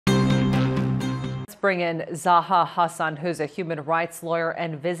bring in Zaha Hassan, who's a human rights lawyer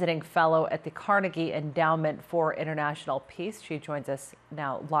and visiting fellow at the Carnegie Endowment for International Peace. She joins us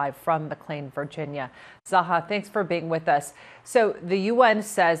now live from McLean, Virginia. Zaha, thanks for being with us. So the UN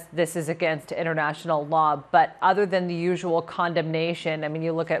says this is against international law, but other than the usual condemnation, I mean,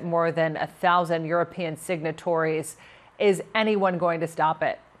 you look at more than 1,000 European signatories. Is anyone going to stop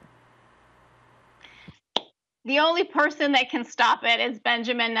it? The only person that can stop it is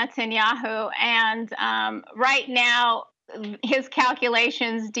Benjamin Netanyahu. And right now, his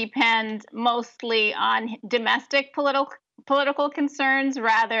calculations depend mostly on domestic political concerns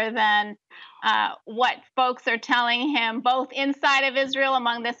rather than what folks are telling him, both inside of Israel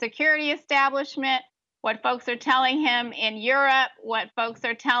among the security establishment, what folks are telling him in Europe, what folks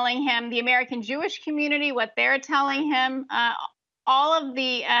are telling him, the American Jewish community, what they're telling him. All of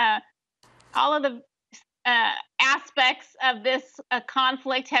the aspects of this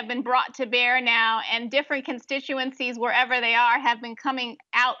conflict have been brought to bear now, and different constituencies, wherever they are, have been coming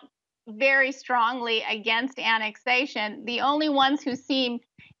out very strongly against annexation. The only ones who seem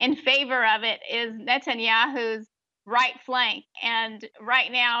in favor of it is Netanyahu's right flank, and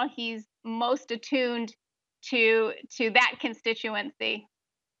right now he's most attuned to that constituency.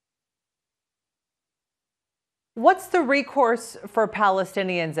 What's the recourse for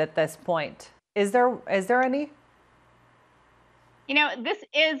Palestinians at this point? Is there any? You know,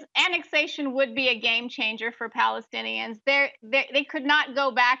 annexation would be a game changer for Palestinians. They could not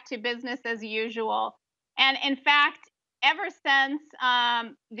go back to business as usual. And in fact, ever since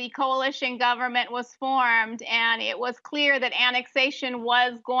the coalition government was formed and it was clear that annexation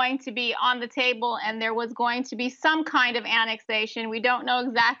was going to be on the table and there was going to be some kind of annexation, we don't know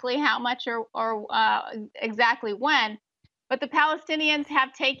exactly how much or exactly when, but the Palestinians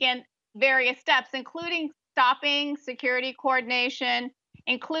have taken various steps, including stopping security coordination,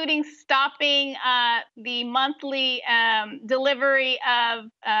 including stopping the monthly delivery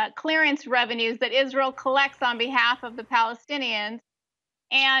of clearance revenues that Israel collects on behalf of the Palestinians,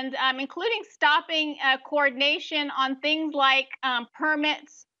 and including stopping coordination on things like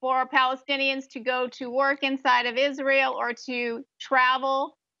permits for Palestinians to go to work inside of Israel or to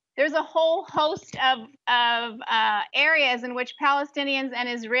travel. There's a whole host of areas in which Palestinians and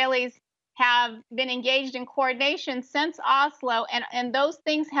Israelis have been engaged in coordination since Oslo, and those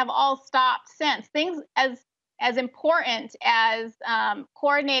things have all stopped since. Things as important as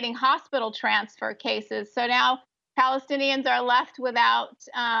coordinating hospital transfer cases. So now Palestinians are left without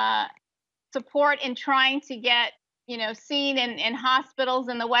support in trying to get, seen in hospitals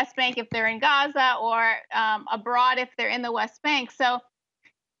in the West Bank if they're in Gaza, or abroad if they're in the West Bank. So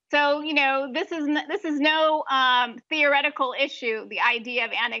this is no theoretical issue, the idea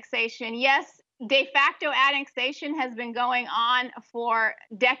of annexation. Yes, de facto annexation has been going on for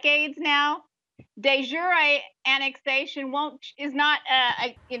decades now. De jure annexation is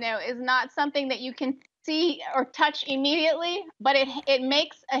not something that you can see or touch immediately, but it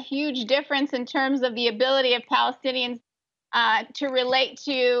makes a huge difference in terms of the ability of Palestinians to relate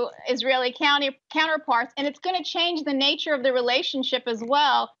to Israeli counterparts, and it's going to change the nature of the relationship as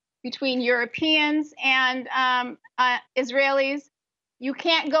well between Europeans and Israelis. You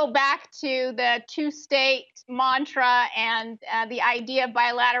can't go back to the two-state mantra and the idea of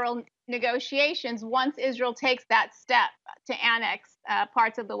bilateral negotiations once Israel takes that step to annex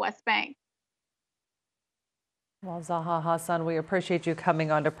parts of the West Bank. Well, Zaha Hassan, we appreciate you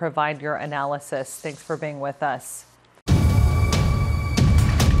coming on to provide your analysis. Thanks for being with us.